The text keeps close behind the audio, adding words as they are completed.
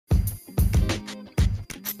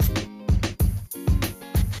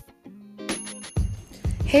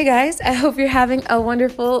Hey guys, I hope you're having a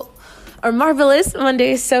wonderful or marvelous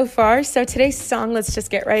Monday so far. So today's song, let's just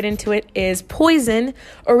get right into it, is Poison,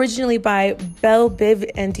 originally by Belle Biv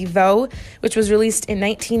and DeVoe, which was released in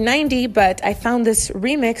 1990, but I found this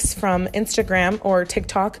remix from Instagram or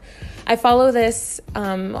TikTok. I follow this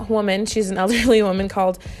woman, she's an elderly woman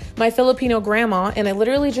called My Filipino Grandma, and I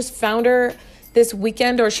literally just found her this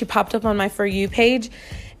weekend, or she popped up on my For You page.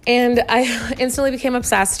 And I instantly became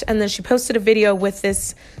obsessed, and then she posted a video with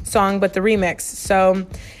this song, but the remix. So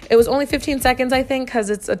it was only 15 seconds, I think, because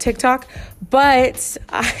it's a TikTok. But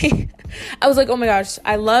I was like, oh my gosh,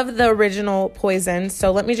 I love the original Poison.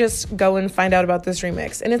 So let me just go and find out about this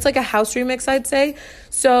remix. And it's like a house remix, I'd say.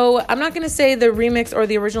 So I'm not going to say the remix or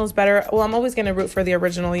the original is better. Well, I'm always going to root for the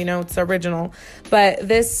original, it's the original. But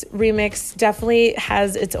this remix definitely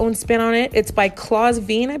has its own spin on it. It's by Klaus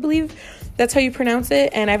Veen, I believe. That's how you pronounce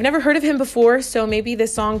it. And I've never heard of him before, so maybe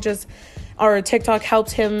this song or TikTok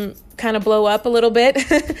helped him kind of blow up a little bit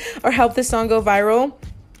or help this song go viral.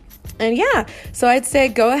 And yeah, so I'd say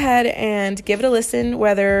go ahead and give it a listen,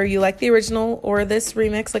 whether you like the original or this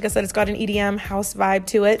remix. Like I said, it's got an EDM house vibe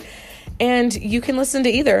to it, and you can listen to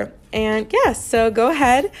either. And yeah, so go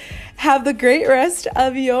ahead, have the great rest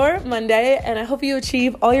of your Monday, and I hope you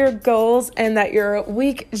achieve all your goals and that your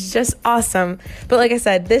week is just awesome. But like I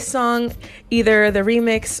said, this song, either the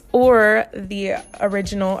remix or the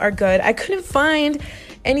original, are good. I couldn't find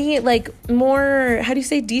any more,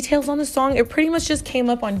 details on the song. It pretty much just came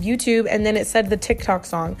up on YouTube, and then it said the TikTok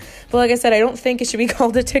song. But like I said, I don't think it should be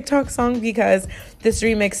called a TikTok song because this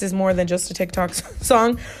remix is more than just a TikTok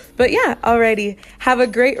song. But yeah, alrighty. Have a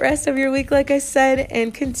great rest of your week, like I said,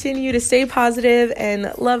 and continue to stay positive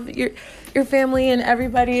and love your family and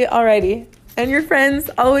everybody. Alrighty. And your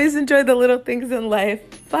friends. Always enjoy the little things in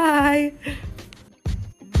life. Bye.